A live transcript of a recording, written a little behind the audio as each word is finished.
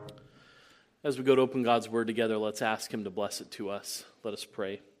As we go to open God's Word together, let's ask Him to bless it to us. Let us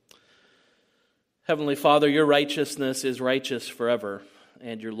pray. Heavenly Father, your righteousness is righteous forever,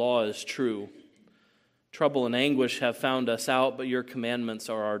 and your law is true. Trouble and anguish have found us out, but your commandments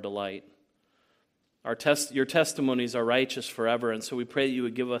are our delight. Your testimonies are righteous forever, and so we pray that you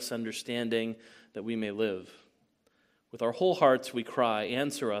would give us understanding that we may live. With our whole hearts we cry,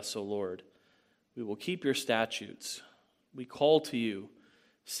 answer us, O Lord. We will keep your statutes. We call to you.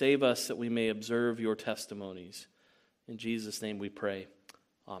 Save us that we may observe your testimonies. In Jesus' name we pray.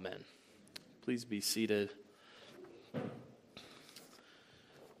 Amen. Please be seated.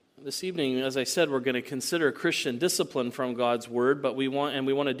 This evening, as I said, we're going to consider Christian discipline from God's Word, but we want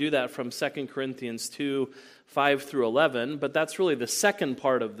to do that from 2 Corinthians 2, 5 through 11, but that's really the second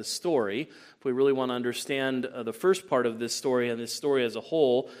part of the story. If we really want to understand the first part of this story and this story as a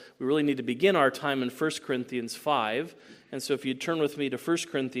whole, we really need to begin our time in 1 Corinthians 5. And so if you turn with me to 1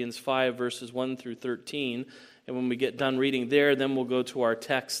 Corinthians 5, verses 1 through 13, and when we get done reading there, then we'll go to our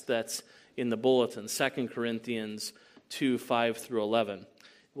text that's in the bulletin, 2 Corinthians 2, 5 through 11.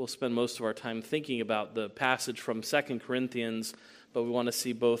 We'll spend most of our time thinking about the passage from 2 Corinthians, but we want to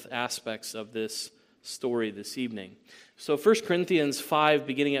see both aspects of this story this evening. So 1 Corinthians 5,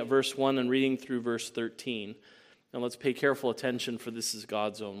 beginning at verse 1 and reading through verse 13. And let's pay careful attention, for this is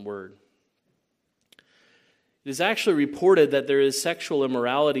God's own word. It is actually reported that there is sexual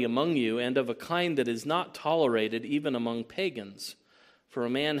immorality among you, and of a kind that is not tolerated even among pagans. For a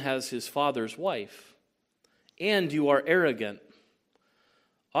man has his father's wife. And you are arrogant.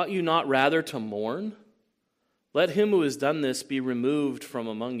 Ought you not rather to mourn? Let him who has done this be removed from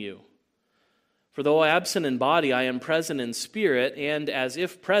among you. For though absent in body, I am present in spirit, and as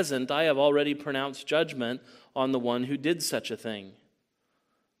if present, I have already pronounced judgment on the one who did such a thing.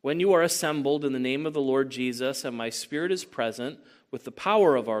 When you are assembled in the name of the Lord Jesus, and my spirit is present with the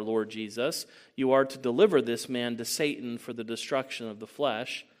power of our Lord Jesus, you are to deliver this man to Satan for the destruction of the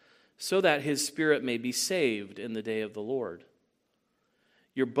flesh, so that his spirit may be saved in the day of the Lord.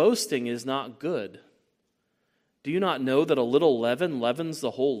 Your boasting is not good. Do you not know that a little leaven leavens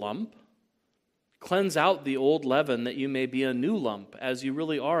the whole lump? Cleanse out the old leaven, that you may be a new lump, as you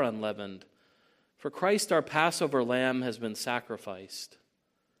really are unleavened. For Christ our Passover lamb has been sacrificed.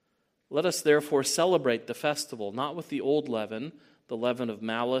 Let us therefore celebrate the festival, not with the old leaven, the leaven of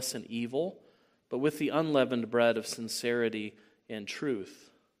malice and evil, but with the unleavened bread of sincerity and truth.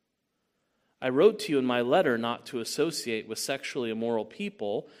 I wrote to you in my letter not to associate with sexually immoral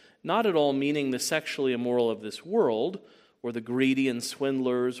people, not at all meaning the sexually immoral of this world, or the greedy and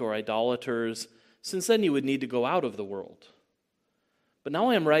swindlers or idolaters, since then you would need to go out of the world. But now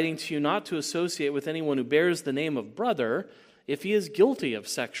I am writing to you not to associate with anyone who bears the name of brother, if he is guilty of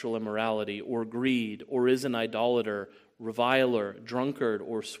sexual immorality or greed, or is an idolater, reviler, drunkard,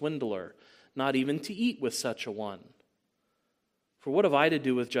 or swindler, not even to eat with such a one. For what have I to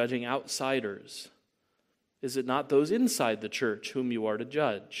do with judging outsiders? Is it not those inside the church whom you are to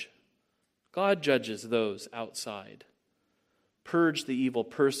judge? God judges those outside. Purge the evil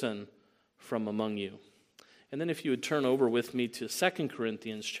person from among you. And then if you would turn over with me to 2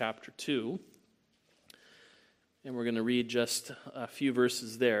 Corinthians chapter 2, and we're going to read just a few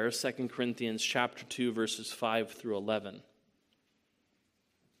verses there, 2 Corinthians chapter 2, verses 5 through 11.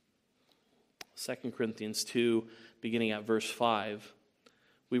 2 Corinthians 2, beginning at verse 5.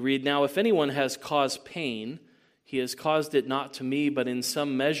 We read, "Now if anyone has caused pain, he has caused it not to me, but in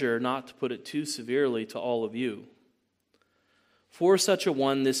some measure, not to put it too severely, to all of you. For such a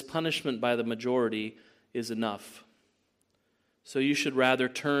one, this punishment by the majority is enough. So you should rather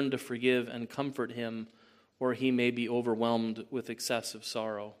turn to forgive and comfort him, or he may be overwhelmed with excessive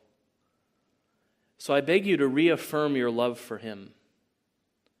sorrow. So I beg you to reaffirm your love for him.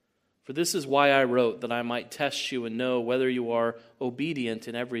 For this is why I wrote, that I might test you and know whether you are obedient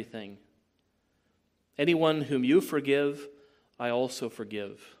in everything. Anyone whom you forgive, I also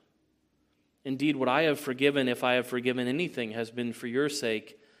forgive. Indeed, what I have forgiven, if I have forgiven anything, has been for your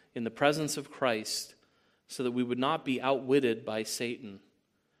sake in the presence of Christ, so that we would not be outwitted by Satan,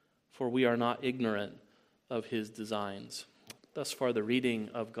 for we are not ignorant of his designs." Thus far the reading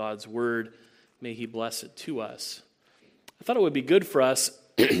of God's word. May he bless it to us. I thought it would be good for us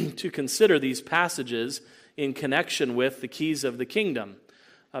to consider these passages in connection with the keys of the kingdom.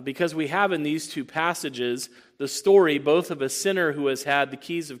 Because we have in these two passages the story both of a sinner who has had the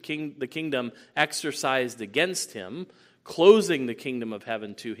keys of the kingdom exercised against him, closing the kingdom of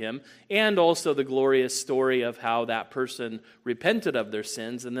heaven to him, and also the glorious story of how that person repented of their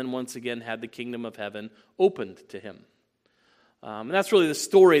sins and then once again had the kingdom of heaven opened to him. And that's really the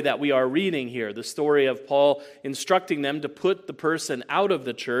story that we are reading here, the story of Paul instructing them to put the person out of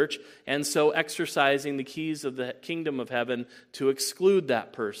the church, and so exercising the keys of the kingdom of heaven to exclude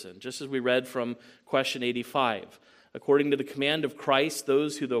that person, just as we read from question 85. According to the command of Christ,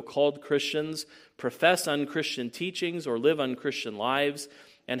 those who, though called Christians, profess unchristian teachings or live unchristian lives,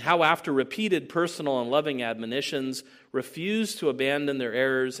 and how after repeated personal and loving admonitions refuse to abandon their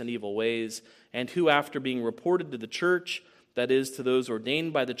errors and evil ways, and who after being reported to the church, that is, to those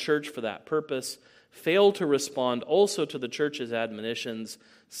ordained by the church for that purpose, fail to respond also to the church's admonitions,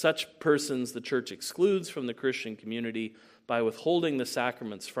 such persons the church excludes from the Christian community by withholding the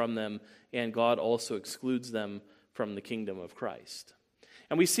sacraments from them, and God also excludes them from the kingdom of Christ.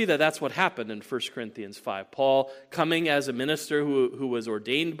 And we see that that's what happened in 1 Corinthians 5. Paul, coming as a minister who was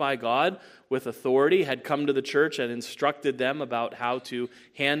ordained by God with authority, had come to the church and instructed them about how to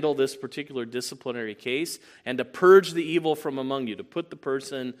handle this particular disciplinary case and to purge the evil from among you, to put the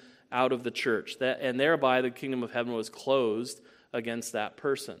person out of the church. And thereby the kingdom of heaven was closed against that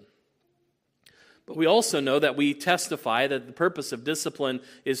person. But we also know that we testify that the purpose of discipline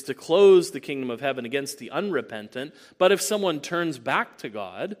is to close the kingdom of heaven against the unrepentant. But if someone turns back to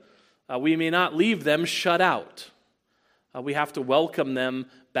God, we may not leave them shut out. We have to welcome them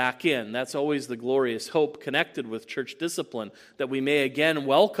back in. That's always the glorious hope connected with church discipline, that we may again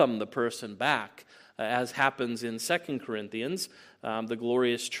welcome the person back, as happens in 2 Corinthians, the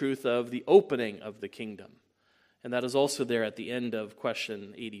glorious truth of the opening of the kingdom. And that is also there at the end of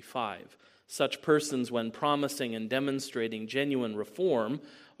question 85. Such persons, when promising and demonstrating genuine reform,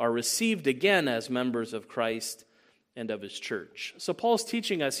 are received again as members of Christ and of his church. So Paul's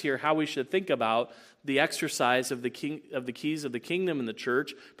teaching us here how we should think about the exercise of the keys of the kingdom in the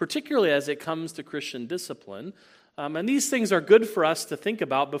church, particularly as it comes to Christian discipline. And these things are good for us to think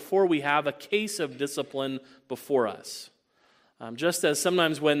about before we have a case of discipline before us. Just as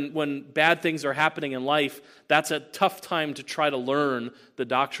sometimes when bad things are happening in life, that's a tough time to try to learn the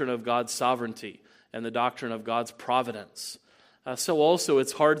doctrine of God's sovereignty and the doctrine of God's providence. So also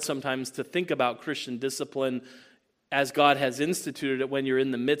it's hard sometimes to think about Christian discipline as God has instituted it when you're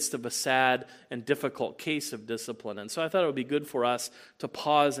in the midst of a sad and difficult case of discipline. And so I thought it would be good for us to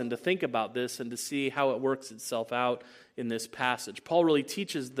pause and to think about this and to see how it works itself out in this passage. Paul really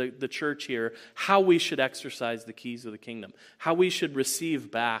teaches the church here how we should exercise the keys of the kingdom, how we should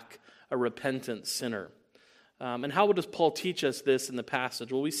receive back a repentant sinner. And how does Paul teach us this in the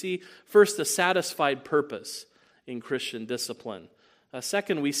passage? Well, we see first a satisfied purpose in Christian discipline.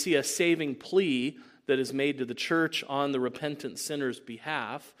 Second, we see a saving plea that is made to the church on the repentant sinner's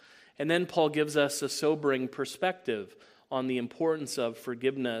behalf. And then Paul gives us a sobering perspective on the importance of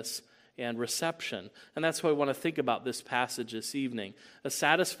forgiveness and reception. And that's why I want to think about this passage this evening. A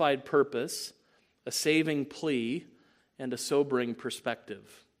satisfied purpose, a saving plea, and a sobering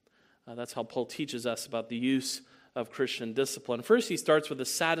perspective. That's how Paul teaches us about the use of Christian discipline. First, he starts with a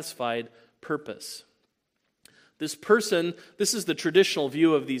satisfied purpose. This person, this is the traditional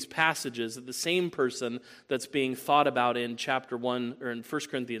view of these passages, that the same person that's being thought about in chapter 1, or in 1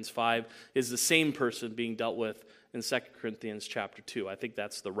 Corinthians 5, is the same person being dealt with in 2 Corinthians chapter 2. I think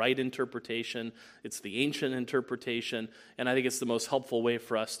that's the right interpretation. It's the ancient interpretation, and I think it's the most helpful way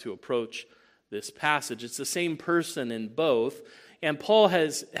for us to approach this passage. It's the same person in both, and Paul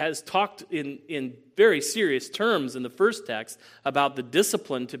has talked in very serious terms in the first text about the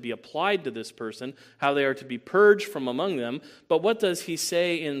discipline to be applied to this person, how they are to be purged from among them. But what does he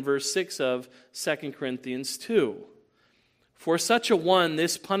say in verse 6 of 2 Corinthians 2? For such a one,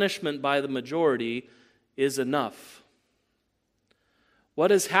 this punishment by the majority is enough.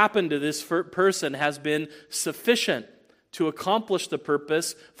 What has happened to this person has been sufficient to accomplish the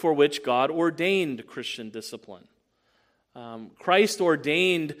purpose for which God ordained Christian discipline. Christ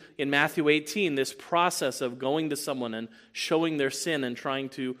ordained in Matthew 18 this process of going to someone and showing their sin and trying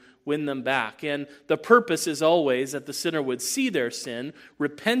to win them back. And the purpose is always that the sinner would see their sin,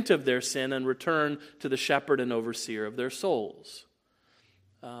 repent of their sin, and return to the shepherd and overseer of their souls.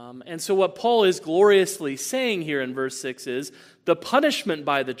 And so what Paul is gloriously saying here in verse 6 is the punishment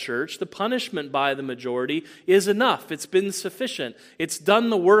by the church, the punishment by the majority is enough. It's been sufficient. It's done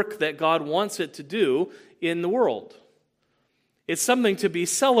the work that God wants it to do in the world. It's something to be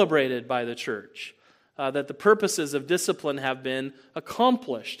celebrated by the church, that the purposes of discipline have been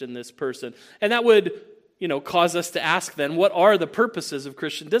accomplished in this person. And that would, cause us to ask then, what are the purposes of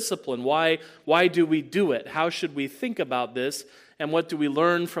Christian discipline? Why do we do it? How should we think about this? And what do we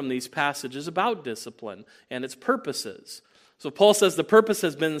learn from these passages about discipline and its purposes? So Paul says the purpose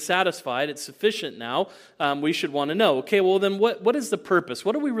has been satisfied. It's sufficient now. We should want to know, okay, well then what is the purpose?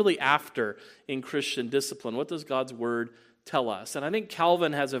 What are we really after in Christian discipline? What does God's word tell us. And I think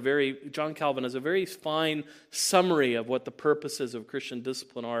John Calvin has a very fine summary of what the purposes of Christian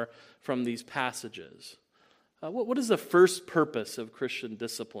discipline are from these passages. What is the first purpose of Christian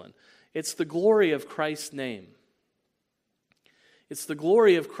discipline? It's the glory of Christ's name. It's the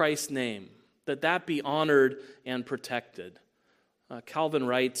glory of Christ's name, that be honored and protected. Calvin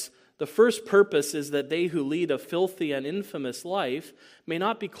writes, "The first purpose is that they who lead a filthy and infamous life may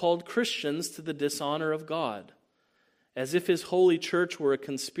not be called Christians to the dishonor of God, as if his holy church were a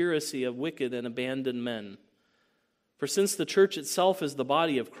conspiracy of wicked and abandoned men. For since the church itself is the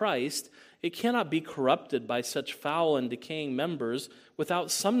body of Christ, it cannot be corrupted by such foul and decaying members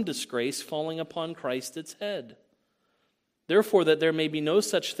without some disgrace falling upon Christ its head. Therefore, that there may be no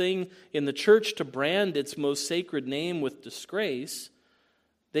such thing in the church to brand its most sacred name with disgrace,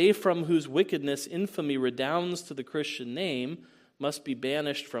 they from whose wickedness infamy redounds to the Christian name must be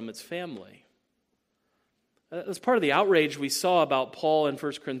banished from its family." That's part of the outrage we saw about Paul in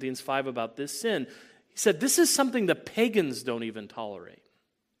 1 Corinthians 5 about this sin. He said, this is something the pagans don't even tolerate.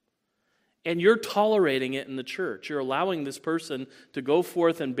 And you're tolerating it in the church. You're allowing this person to go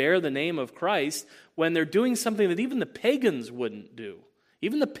forth and bear the name of Christ when they're doing something that even the pagans wouldn't do.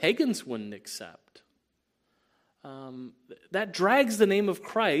 Even the pagans wouldn't accept. That drags the name of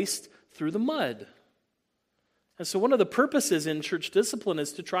Christ through the mud. And so one of the purposes in church discipline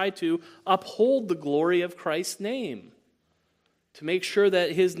is to try to uphold the glory of Christ's name, to make sure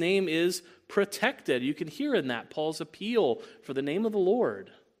that his name is protected. You can hear in that Paul's appeal for the name of the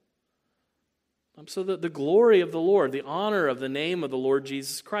Lord. So that the glory of the Lord, the honor of the name of the Lord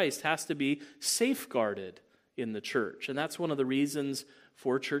Jesus Christ has to be safeguarded in the church. And that's one of the reasons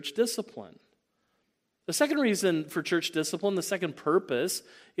for church discipline. The second reason for church discipline, the second purpose,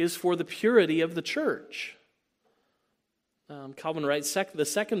 is for the purity of the church. Calvin writes, the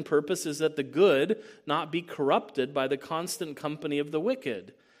second purpose is that the good not be corrupted by the constant company of the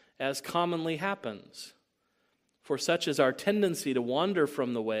wicked, as commonly happens. For such is our tendency to wander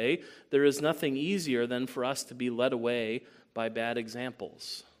from the way, there is nothing easier than for us to be led away by bad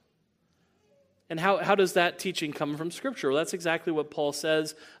examples. And how does that teaching come from Scripture? Well, that's exactly what Paul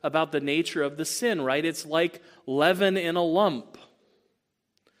says about the nature of the sin, right? It's like leaven in a lump.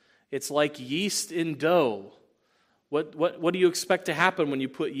 It's like yeast in dough. What do you expect to happen when you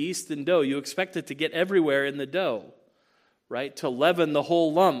put yeast in dough? You expect it to get everywhere in the dough, right? To leaven the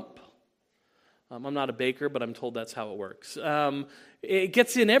whole lump. I'm not a baker, but I'm told that's how it works. It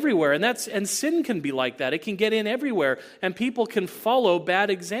gets in everywhere, and sin can be like that. It can get in everywhere, and people can follow bad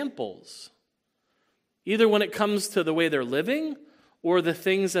examples, either when it comes to the way they're living or the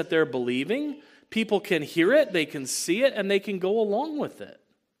things that they're believing. People can hear it, they can see it, and they can go along with it.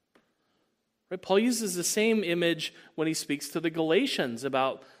 Right? Paul uses the same image when he speaks to the Galatians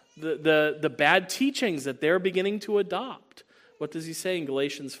about the bad teachings that they're beginning to adopt. What does he say in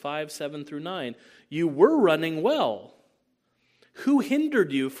Galatians 5, 7 through 9? You were running well. Who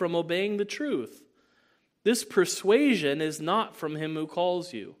hindered you from obeying the truth? This persuasion is not from him who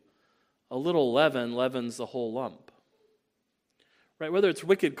calls you. A little leaven leavens the whole lump. Right? Whether it's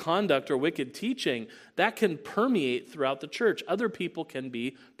wicked conduct or wicked teaching, that can permeate throughout the church. Other people can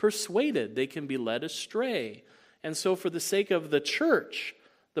be persuaded. They can be led astray. And so for the sake of the church,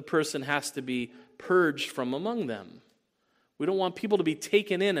 the person has to be purged from among them. We don't want people to be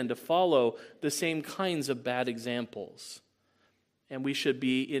taken in and to follow the same kinds of bad examples. And we should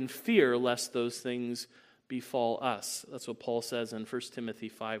be in fear lest those things befall us. That's what Paul says in 1 Timothy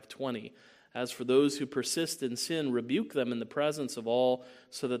 5:20. As for those who persist in sin, rebuke them in the presence of all,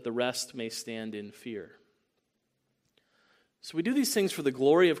 so that the rest may stand in fear. So we do these things for the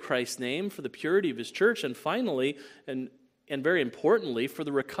glory of Christ's name, for the purity of his church, and finally, and very importantly, for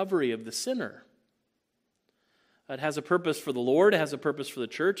the recovery of the sinner. It has a purpose for the Lord, it has a purpose for the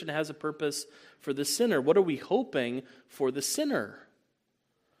church, and it has a purpose for the sinner. What are we hoping for the sinner?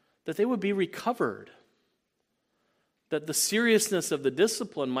 That they would be recovered. That the seriousness of the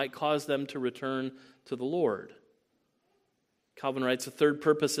discipline might cause them to return to the Lord. Calvin writes, the third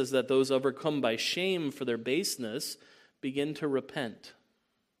purpose is that those overcome by shame for their baseness begin to repent.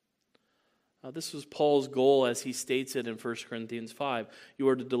 This was Paul's goal as he states it in 1 Corinthians 5. You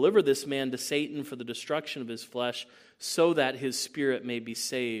are to deliver this man to Satan for the destruction of his flesh, so that his spirit may be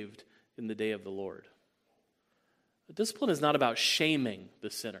saved in the day of the Lord. The discipline is not about shaming the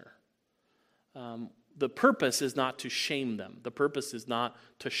sinner. The purpose is not to shame them. The purpose is not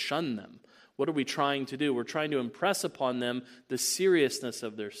to shun them. What are we trying to do? We're trying to impress upon them the seriousness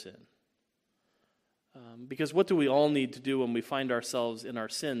of their sin. Because what do we all need to do when we find ourselves in our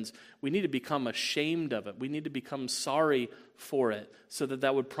sins? We need to become ashamed of it. We need to become sorry for it, so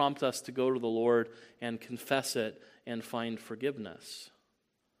that would prompt us to go to the Lord and confess it and find forgiveness.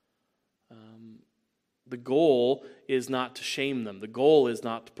 The goal is not to shame them. The goal is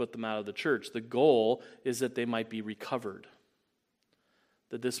not to put them out of the church. The goal is that they might be recovered,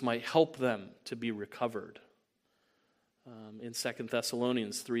 that this might help them to be recovered. In 2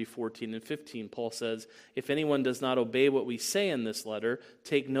 Thessalonians 3:14 and 15, Paul says, "If anyone does not obey what we say in this letter,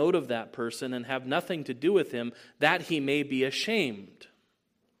 take note of that person and have nothing to do with him, that he may be ashamed."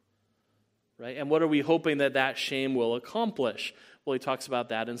 Right? And what are we hoping that shame will accomplish? Well, he talks about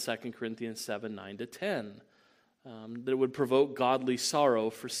that in 2 Corinthians 7, 9 to 10. That it would provoke godly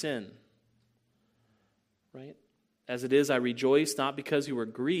sorrow for sin. Right? As it is, I rejoice not because you were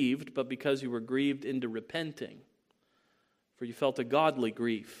grieved, but because you were grieved into repenting. For you felt a godly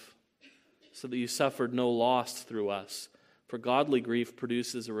grief, so that you suffered no loss through us. For godly grief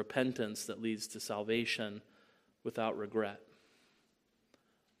produces a repentance that leads to salvation without regret.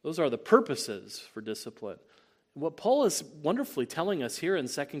 Those are the purposes for discipline. What Paul is wonderfully telling us here in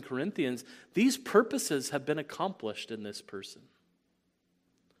 2 Corinthians, these purposes have been accomplished in this person.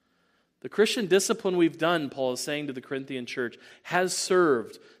 The Christian discipline we've done, Paul is saying to the Corinthian church, has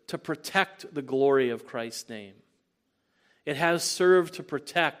served to protect the glory of Christ's name. It has served to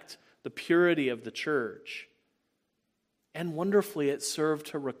protect the purity of the church. And wonderfully, it served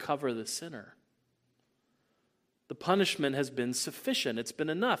to recover the sinner. The punishment has been sufficient. It's been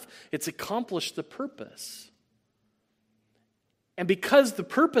enough. It's accomplished the purpose. And because the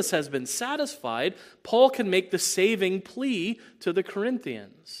purpose has been satisfied, Paul can make the saving plea to the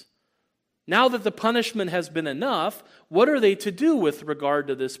Corinthians. Now that the punishment has been enough, what are they to do with regard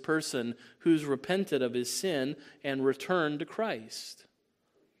to this person who's repented of his sin and returned to Christ?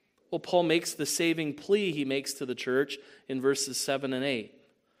 Well, Paul makes the saving plea he makes to the church in verses 7 and 8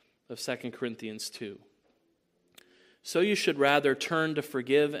 of 2 Corinthians 2. So you should rather turn to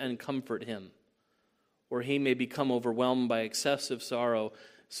forgive and comfort him, or he may become overwhelmed by excessive sorrow.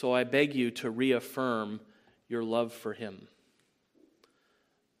 So I beg you to reaffirm your love for him.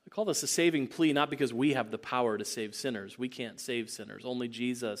 I call this a saving plea not because we have the power to save sinners. We can't save sinners. Only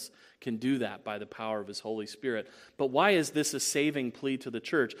Jesus can do that by the power of his Holy Spirit. But why is this a saving plea to the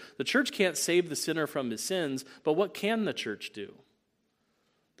church? The church can't save the sinner from his sins, but what can the church do?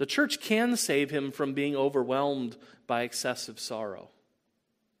 The church can save him from being overwhelmed by excessive sorrow.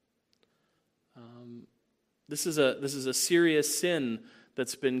 This is a serious sin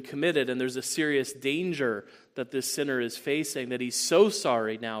that's been committed, and there's a serious danger that this sinner is facing, that he's so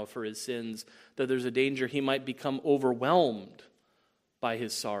sorry now for his sins that there's a danger he might become overwhelmed by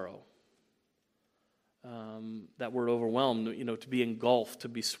his sorrow. That word overwhelmed, to be engulfed, to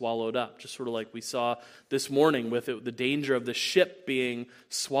be swallowed up, just sort of like we saw this morning with the danger of the ship being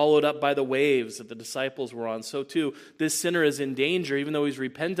swallowed up by the waves that the disciples were on. So too, this sinner is in danger, even though he's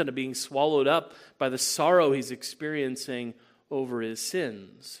repentant, of being swallowed up by the sorrow he's experiencing over his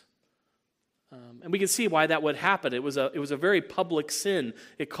sins. And we can see why that would happen. It was a very public sin.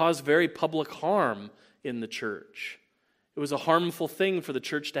 It caused very public harm in the church. It was a harmful thing for the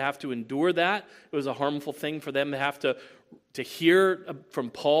church to have to endure that. It was a harmful thing for them to have to hear from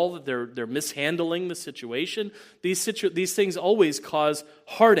Paul that they're mishandling the situation. These things always cause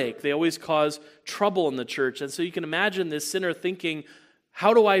heartache. They always cause trouble in the church. And so you can imagine this sinner thinking,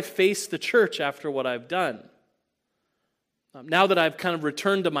 how do I face the church after what I've done? Now that I've kind of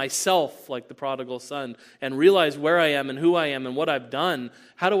returned to myself like the prodigal son and realized where I am and who I am and what I've done,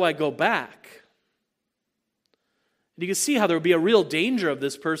 how do I go back? And you can see how there would be a real danger of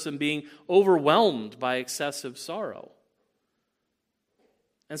this person being overwhelmed by excessive sorrow.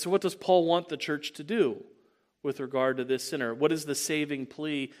 And so what does Paul want the church to do with regard to this sinner? What is the saving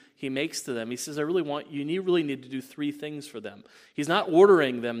plea he makes to them? He says, really need to do three things for them. He's not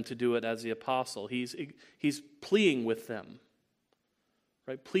ordering them to do it as the apostle. He's pleading with them,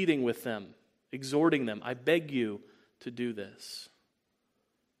 right? Pleading with them, exhorting them. I beg you to do this.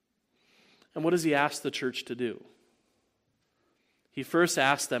 And what does he ask the church to do? He first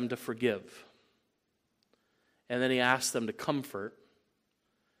asks them to forgive. And then he asks them to comfort.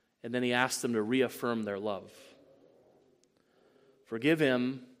 And then he asks them to reaffirm their love. Forgive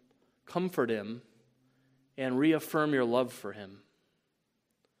him, comfort him, and reaffirm your love for him.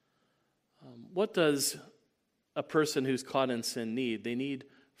 What does a person who's caught in sin need? They need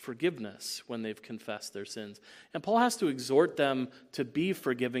forgiveness when they've confessed their sins. And Paul has to exhort them to be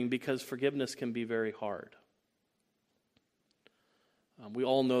forgiving because forgiveness can be very hard. We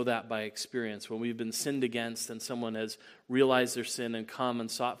all know that by experience. When we've been sinned against and someone has realized their sin and come and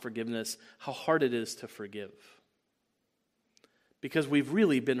sought forgiveness, how hard it is to forgive. Because we've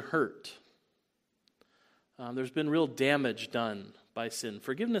really been hurt. There's been real damage done by sin.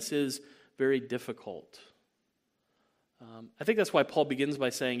 Forgiveness is very difficult. I think that's why Paul begins by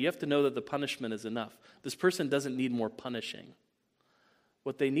saying you have to know that the punishment is enough. This person doesn't need more punishing.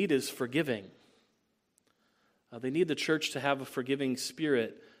 What they need is forgiving. They need the church to have a forgiving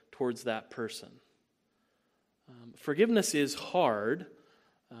spirit towards that person. Forgiveness is hard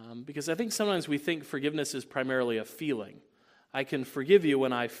because I think sometimes we think forgiveness is primarily a feeling. I can forgive you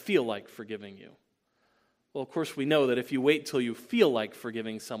when I feel like forgiving you. Well, of course, we know that if you wait till you feel like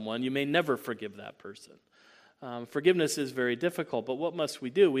forgiving someone, you may never forgive that person. Forgiveness is very difficult, but what must we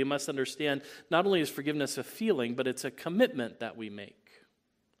do? We must understand not only is forgiveness a feeling, but it's a commitment that we make.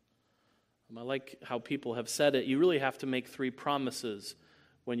 I like how people have said it. You really have to make 3 promises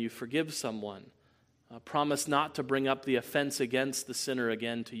when you forgive someone. Promise not to bring up the offense against the sinner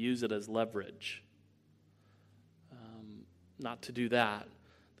again to use it as leverage. Not to do that.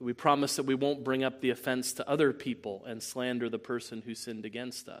 We promise that we won't bring up the offense to other people and slander the person who sinned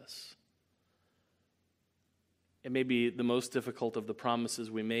against us. It may be the most difficult of the promises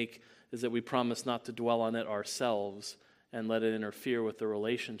we make is that we promise not to dwell on it ourselves and let it interfere with the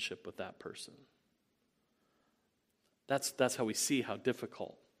relationship with that person. That's how we see how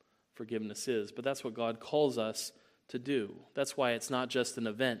difficult forgiveness is, but that's what God calls us to do. That's why it's not just an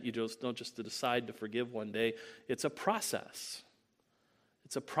event. You don't just decide to forgive one day. It's a process.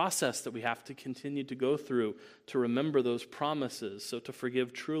 It's a process that we have to continue to go through to remember those promises. So to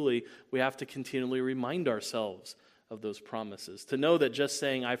forgive truly, we have to continually remind ourselves of those promises. To know that just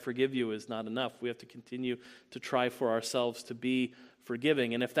saying, I forgive you is not enough. We have to continue to try for ourselves to be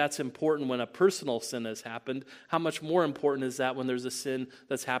forgiving. And if that's important when a personal sin has happened, how much more important is that when there's a sin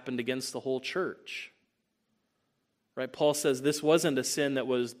that's happened against the whole church? Right? Paul says this wasn't a sin that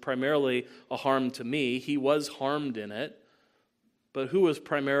was primarily a harm to me. He was harmed in it. But who was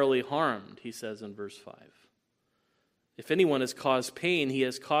primarily harmed, he says in verse 5. If anyone has caused pain, he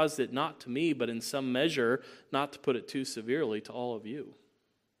has caused it not to me, but in some measure, not to put it too severely, to all of you.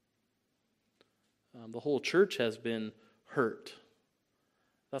 The whole church has been hurt.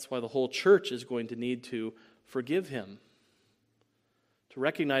 That's why the whole church is going to need to forgive him. To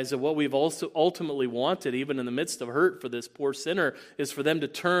recognize that what we've also ultimately wanted, even in the midst of hurt for this poor sinner, is for them to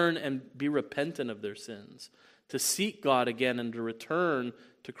turn and be repentant of their sins, to seek God again and to return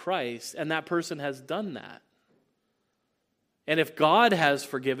to Christ. And that person has done that. And if God has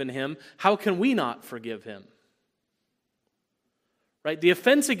forgiven him, how can we not forgive him? Right? The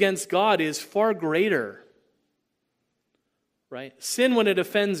offense against God is far greater. Right? Sin, when it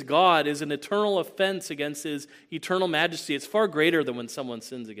offends God, is an eternal offense against his eternal majesty. It's far greater than when someone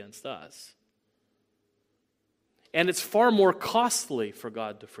sins against us. And it's far more costly for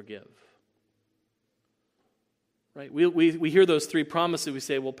God to forgive. Right? We hear those 3 promises. We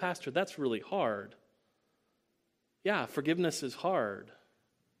say, well, Pastor, that's really hard. Yeah, forgiveness is hard.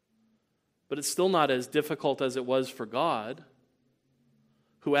 But it's still not as difficult as it was for God,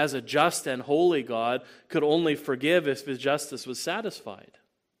 who as a just and holy God could only forgive if his justice was satisfied,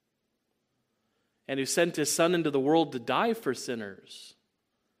 and who sent his Son into the world to die for sinners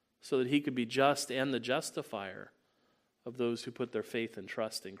so that he could be just and the justifier of those who put their faith and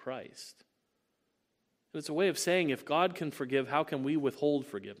trust in Christ. And it's a way of saying, if God can forgive, how can we withhold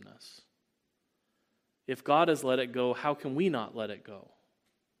forgiveness? If God has let it go, how can we not let it go?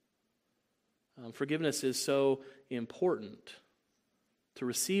 Forgiveness is so important. To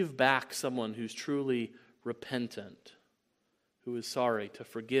receive back someone who's truly repentant, who is sorry, to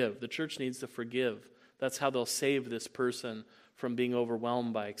forgive. The church needs to forgive. That's how they'll save this person from being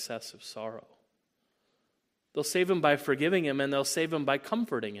overwhelmed by excessive sorrow. They'll save him by forgiving him, and they'll save him by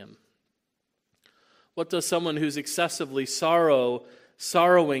comforting him. What does someone who's excessively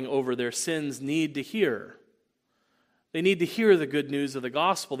sorrowing over their sins need to hear? They need to hear the good news of the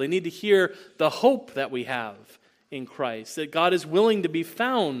gospel. They need to hear the hope that we have in Christ, that God is willing to be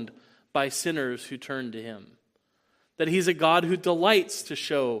found by sinners who turn to him, that he's a God who delights to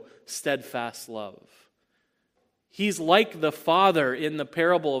show steadfast love. He's like the father in the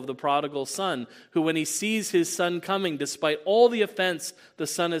parable of the prodigal son, who when he sees his son coming, despite all the offense the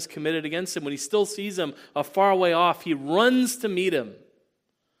son has committed against him, when he still sees him a far way off, he runs to meet him.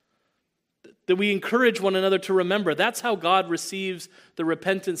 That we encourage one another to remember. That's how God receives the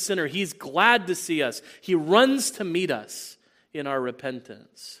repentant sinner. He's glad to see us. He runs to meet us in our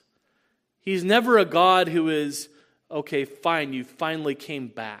repentance. He's never a God who is, okay, fine, you finally came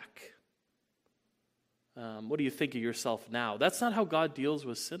back. What do you think of yourself now? That's not how God deals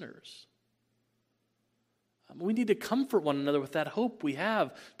with sinners. We need to comfort one another with that hope we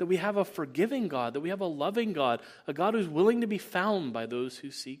have, that we have a forgiving God, that we have a loving God, a God who's willing to be found by those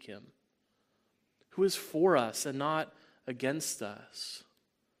who seek him, who is for us and not against us.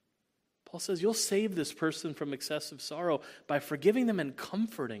 Paul says you'll save this person from excessive sorrow by forgiving them and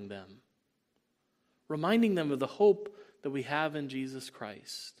comforting them, reminding them of the hope that we have in Jesus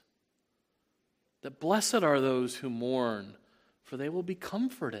Christ. That blessed are those who mourn, for they will be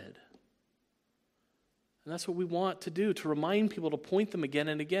comforted. And that's what we want to do, to remind people, to point them again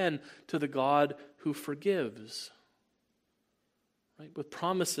and again to the God who forgives. Right? With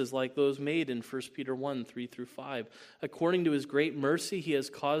promises like those made in 1 Peter 1, 3 through 5. According to his great mercy, he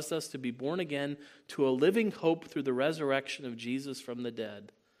has caused us to be born again to a living hope through the resurrection of Jesus from the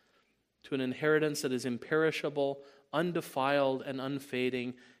dead, to an inheritance that is imperishable, undefiled, and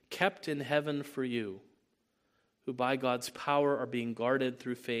unfading, kept in heaven for you, who by God's power are being guarded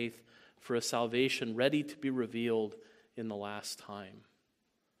through faith for a salvation ready to be revealed in the last time.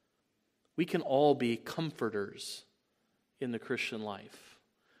 We can all be comforters in the Christian life.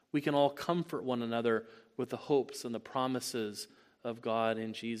 We can all comfort one another with the hopes and the promises of God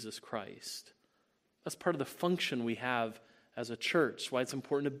in Jesus Christ. That's part of the function we have as a church. Why it's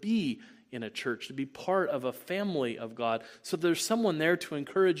important to be in a church, to be part of a family of God, so there's someone there to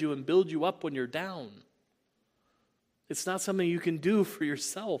encourage you and build you up when you're down. It's not something you can do for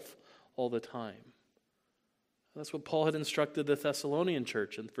yourself all the time. That's what Paul had instructed the Thessalonian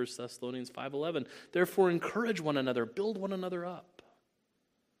church in 1 Thessalonians 5:11. Therefore, encourage one another, build one another up.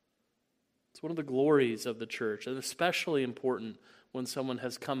 It's one of the glories of the church, and especially important when someone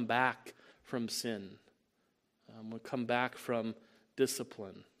has come back from sin, will come back from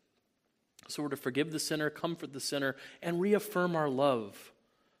discipline. So we're to forgive the sinner, comfort the sinner, and reaffirm our love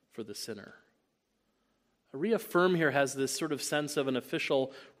for the sinner. A reaffirm here has this sort of sense of an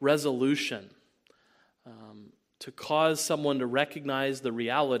official resolution, to cause someone to recognize the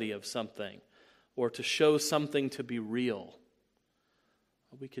reality of something or to show something to be real.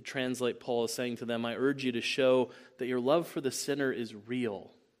 We could translate Paul as saying to them, I urge you to show that your love for the sinner is real,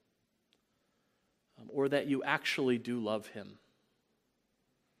 or that you actually do love him.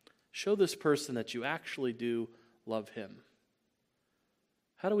 Show this person that you actually do love him.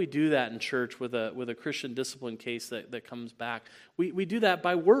 How do we do that in church with a Christian discipline case that comes back? We do that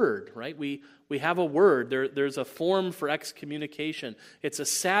by word, right? We have a word. There's a form for excommunication. It's a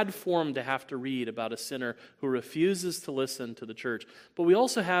sad form to have to read about a sinner who refuses to listen to the church. But we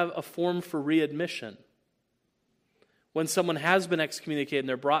also have a form for readmission. When someone has been excommunicated and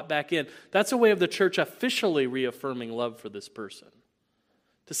they're brought back in, that's a way of the church officially reaffirming love for this person.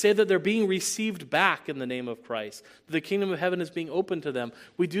 To say that they're being received back in the name of Christ. The kingdom of heaven is being opened to them.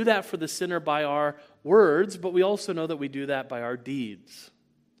 We do that for the sinner by our words, but we also know that we do that by our deeds.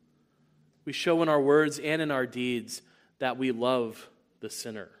 We show in our words and in our deeds that we love the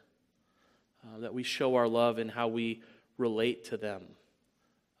sinner. That we show our love in how we relate to them.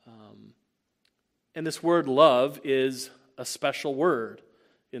 And this word love is a special word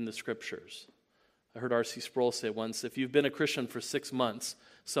in the Scriptures. I heard R.C. Sproul say once, if you've been a Christian for 6 months,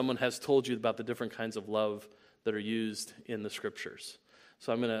 someone has told you about the different kinds of love that are used in the Scriptures.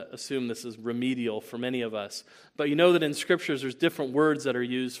 So I'm going to assume this is remedial for many of us. But you know that in Scriptures there's different words that are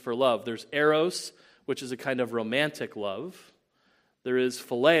used for love. There's eros, which is a kind of romantic love. There is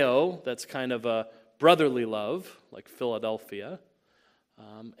phileo, that's kind of a brotherly love, like Philadelphia.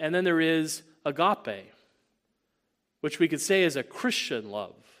 And then there is agape, which we could say is a Christian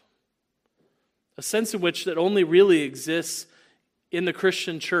love. A sense in which that only really exists in the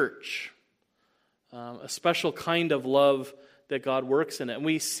Christian church. A special kind of love that God works in it. And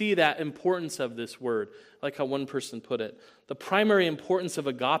we see that importance of this word, like how one person put it. The primary importance of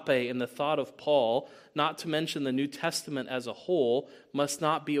agape in the thought of Paul, not to mention the New Testament as a whole, must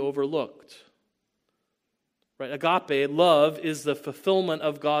not be overlooked. Right? Agape, love, is the fulfillment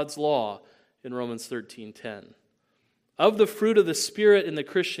of God's law in Romans 13:10. Of the fruit of the Spirit in the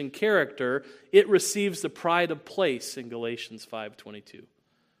Christian character, it receives the pride of place in Galatians 5:22.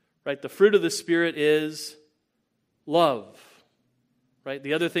 Right? The fruit of the Spirit is love. Right?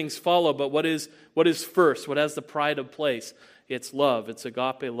 The other things follow, but what is first? What has the pride of place? It's love. It's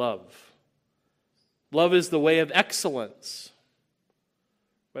agape love. Love is the way of excellence.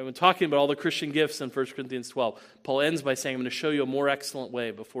 Right? When talking about all the Christian gifts in 1 Corinthians 12, Paul ends by saying, I'm going to show you a more excellent way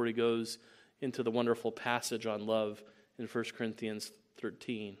before he goes into the wonderful passage on love in 1 Corinthians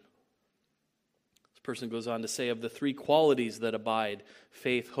 13. This person goes on to say, of the three qualities that abide,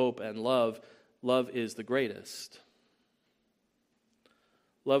 faith, hope, and love, love is the greatest.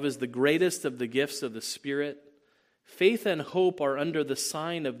 Love is the greatest of the gifts of the Spirit. Faith and hope are under the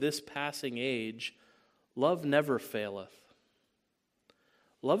sign of this passing age. Love never faileth.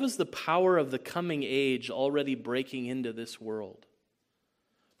 Love is the power of the coming age already breaking into this world.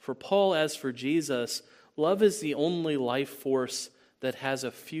 For Paul, as for Jesus, love is the only life force that has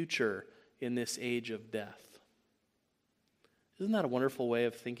a future in this age of death. Isn't that a wonderful way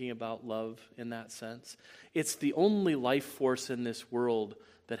of thinking about love in that sense? It's the only life force in this world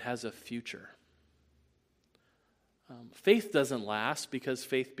that has a future. Faith doesn't last because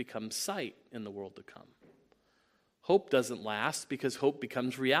faith becomes sight in the world to come. Hope doesn't last because hope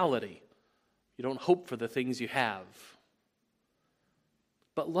becomes reality. You don't hope for the things you have.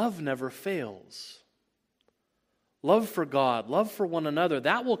 But love never fails. Love for God, love for one another,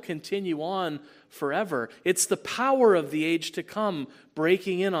 that will continue on forever. It's the power of the age to come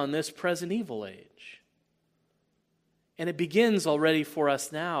breaking in on this present evil age. And it begins already for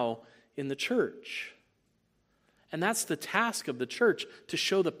us now in the church. And that's the task of the church, to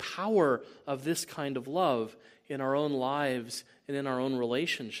show the power of this kind of love in our own lives and in our own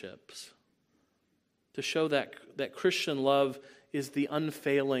relationships. To show that Christian love is the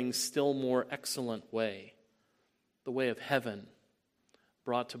unfailing, still more excellent way. The way of heaven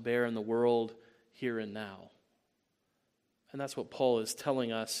brought to bear in the world here and now. And that's what Paul is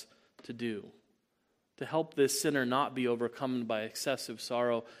telling us to do. To help this sinner not be overcome by excessive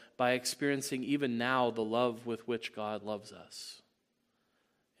sorrow, by experiencing even now the love with which God loves us.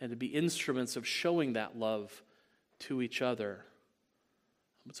 And to be instruments of showing that love to each other.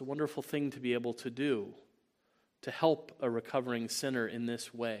 It's a wonderful thing to be able to do, to help a recovering sinner in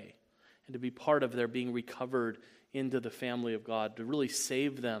this way, and to be part of their being recovered into the family of God, to really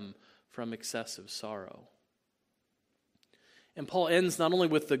save them from excessive sorrow. And Paul ends not only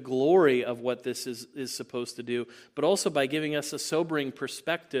with the glory of what this is supposed to do, but also by giving us a sobering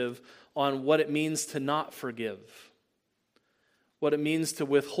perspective on what it means to not forgive, what it means to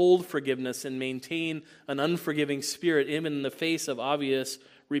withhold forgiveness and maintain an unforgiving spirit even in the face of obvious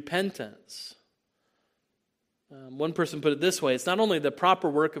repentance. One person put it this way: it's not only the proper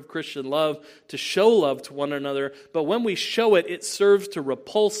work of Christian love to show love to one another, but when we show it, it serves to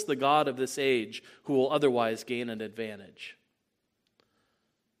repulse the God of this age who will otherwise gain an advantage.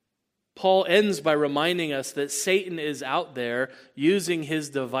 Paul ends by reminding us that Satan is out there using his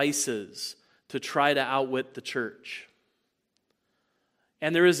devices to try to outwit the church.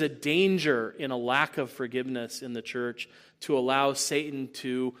 And there is a danger in a lack of forgiveness in the church to allow Satan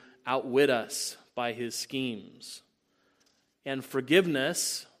to outwit us by his schemes. And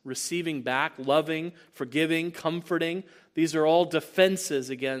forgiveness, receiving back, loving, forgiving, comforting, these are all defenses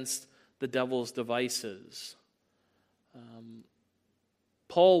against the devil's devices.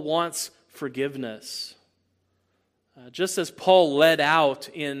 Paul wants forgiveness. Just as Paul led out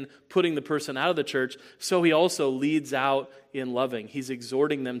in putting the person out of the church, so he also leads out in loving. He's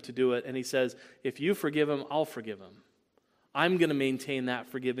exhorting them to do it, and he says, if you forgive him, I'll forgive him. I'm going to maintain that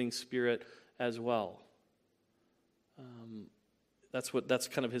forgiving spirit as well. That's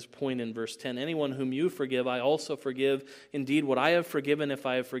kind of his point in verse 10. Anyone whom you forgive, I also forgive. Indeed, what I have forgiven, if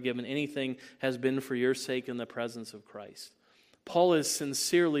I have forgiven anything, has been for your sake in the presence of Christ. Paul is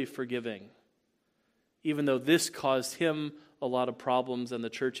sincerely forgiving, even though this caused him a lot of problems and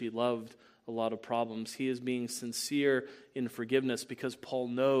the church he loved a lot of problems. He is being sincere in forgiveness because Paul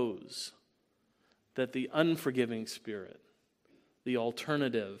knows that the unforgiving spirit, the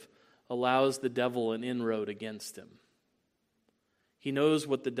alternative, allows the devil an inroad against him. He knows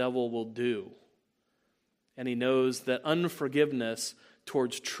what the devil will do, and he knows that unforgiveness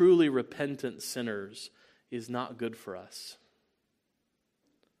towards truly repentant sinners is not good for us.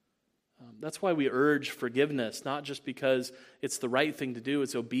 That's why we urge forgiveness, not just because it's the right thing to do,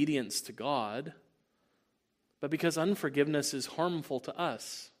 it's obedience to God, but because unforgiveness is harmful to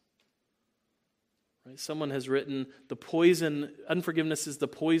us. Right? Someone has written, unforgiveness is the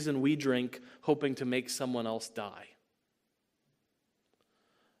poison we drink, hoping to make someone else die.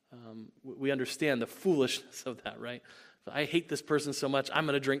 We understand the foolishness of that, right? I hate this person so much, I'm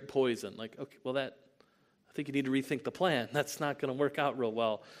going to drink poison. Like, okay, well, I think you need to rethink the plan. That's not going to work out real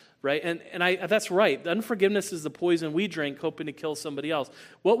well, right? And that's right. Unforgiveness is the poison we drink, hoping to kill somebody else.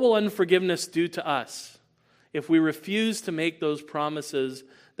 What will unforgiveness do to us if we refuse to make those promises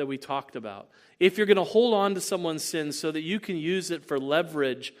that we talked about? If you're going to hold on to someone's sin so that you can use it for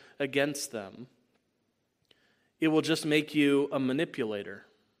leverage against them, it will just make you a manipulator.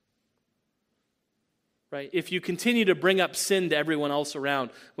 Right? If you continue to bring up sin to everyone else around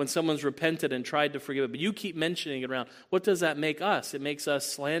when someone's repented and tried to forgive it, but you keep mentioning it around, what does that make us? It makes us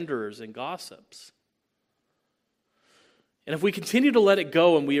slanderers and gossips. And if we continue to let it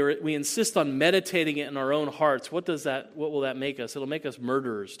go and we insist on meditating it in our own hearts, what will that make us? It'll make us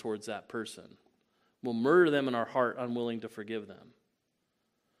murderers towards that person. We'll murder them in our heart, unwilling to forgive them.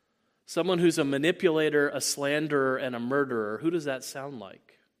 Someone who's a manipulator, a slanderer, and a murderer, who does that sound like?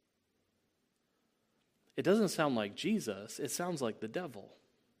 It doesn't sound like Jesus. It sounds like the devil.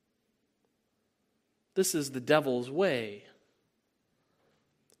 This is the devil's way.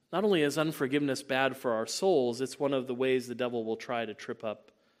 Not only is unforgiveness bad for our souls, it's one of the ways the devil will try to trip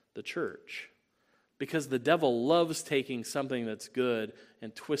up the church. Because the devil loves taking something that's good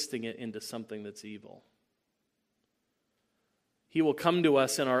and twisting it into something that's evil. He will come to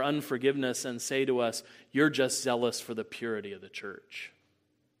us in our unforgiveness and say to us, "You're just zealous for the purity of the church.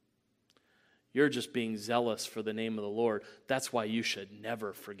 You're just being zealous for the name of the Lord. That's why you should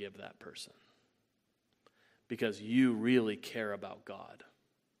never forgive that person. Because you really care about God.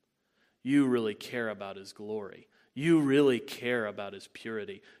 You really care about His glory. You really care about His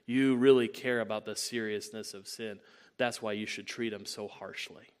purity. You really care about the seriousness of sin. That's why you should treat Him so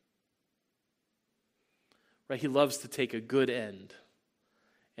harshly." Right? He loves to take a good end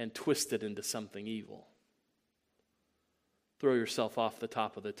and twist it into something evil. Throw yourself off the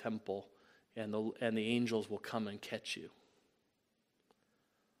top of the temple, and the angels will come and catch you.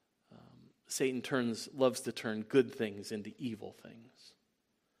 Satan loves to turn good things into evil things.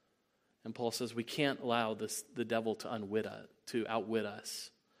 And Paul says we can't allow the devil to outwit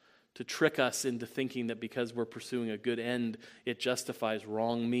us, to trick us into thinking that because we're pursuing a good end, it justifies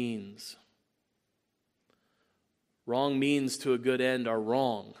wrong means. Wrong means to a good end are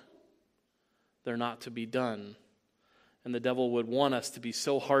wrong. They're not to be done. And the devil would want us to be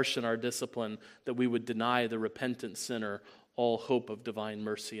so harsh in our discipline that we would deny the repentant sinner all hope of divine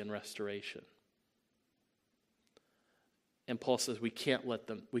mercy and restoration. And Paul says we can't let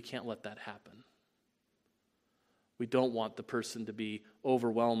that happen. We don't want the person to be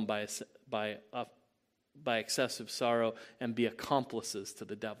overwhelmed by excessive sorrow and be accomplices to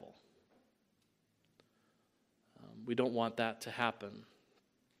the devil. We don't want that to happen.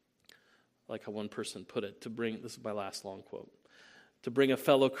 Like how one person put it, this is my last long quote, to bring a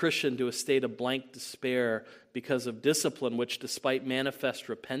fellow Christian to a state of blank despair because of discipline which, despite manifest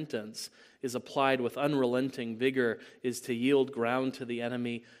repentance, is applied with unrelenting vigor, is to yield ground to the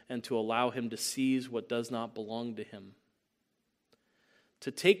enemy and to allow him to seize what does not belong to him.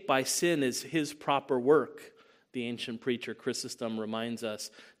 To take by sin is his proper work, the ancient preacher Chrysostom reminds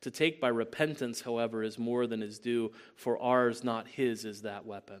us. To take by repentance, however, is more than is due, for ours, not his, is that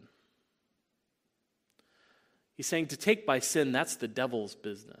weapon. He's saying to take by sin, that's the devil's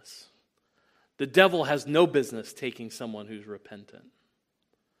business. The devil has no business taking someone who's repentant.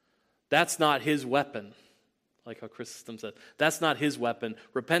 That's not his weapon, like how Chrysostom said. That's not his weapon.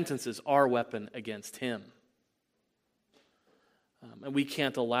 Repentance is our weapon against him. And we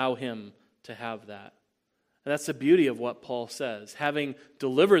can't allow him to have that. And that's the beauty of what Paul says. Having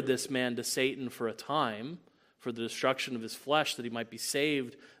delivered this man to Satan for a time, for the destruction of his flesh, that he might be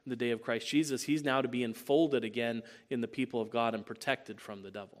saved in the day of Christ Jesus, he's now to be enfolded again in the people of God and protected from the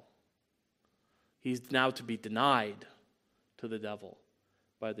devil. He's now to be denied to the devil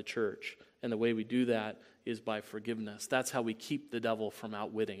by the church. And the way we do that is by forgiveness. That's how we keep the devil from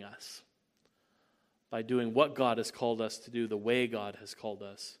outwitting us. By doing what God has called us to do, the way God has called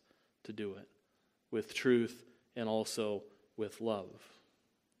us to do it, with truth and also with love,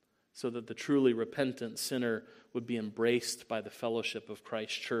 so that the truly repentant sinner would be embraced by the fellowship of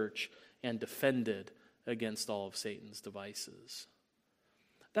Christ's church and defended against all of Satan's devices.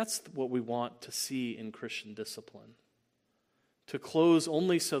 That's what we want to see in Christian discipline. To close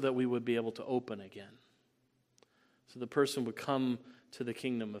only so that we would be able to open again. So the person would come to the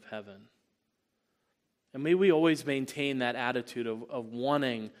kingdom of heaven. And may we always maintain that attitude of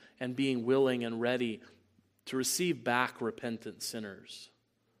wanting and being willing and ready to receive back repentant sinners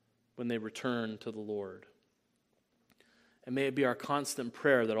when they return to the Lord. And may it be our constant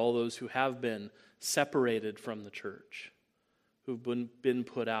prayer that all those who have been separated from the church, who've been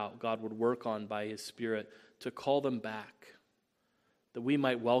put out, God would work on by His Spirit to call them back, that we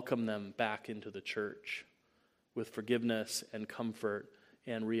might welcome them back into the church with forgiveness and comfort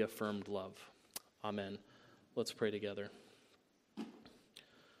and reaffirmed love. Amen. Let's pray together. Our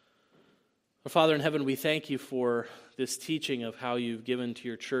Father in heaven, we thank you for this teaching of how you've given to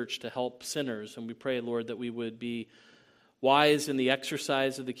your church to help sinners. And we pray, Lord, that we would be wise in the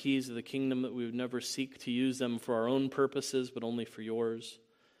exercise of the keys of the kingdom, that we would never seek to use them for our own purposes, but only for yours.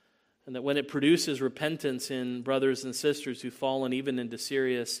 And that when it produces repentance in brothers and sisters who've fallen even into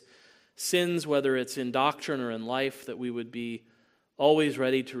serious sins, whether it's in doctrine or in life, that we would be always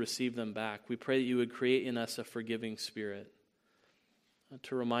ready to receive them back. We pray that you would create in us a forgiving spirit,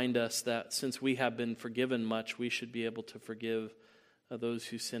 to remind us that since we have been forgiven much, we should be able to forgive those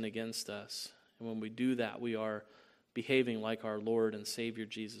who sin against us. And when we do that, we are behaving like our Lord and Savior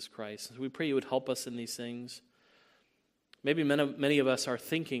Jesus Christ. So we pray you would help us in these things. Maybe many of us are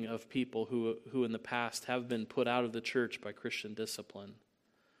thinking of people who in the past have been put out of the church by Christian discipline.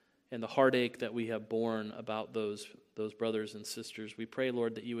 and the heartache that we have borne about those brothers and sisters. We pray,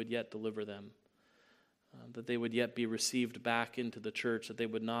 Lord, that you would yet deliver them, that they would yet be received back into the church, that they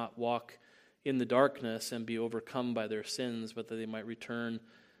would not walk in the darkness and be overcome by their sins, but that they might return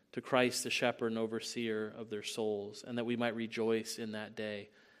to Christ, the shepherd and overseer of their souls, and that we might rejoice in that day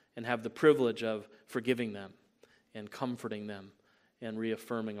and have the privilege of forgiving them and comforting them and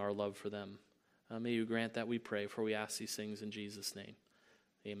reaffirming our love for them. May you grant that, we pray, for we ask these things in Jesus' name.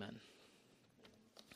 Amen.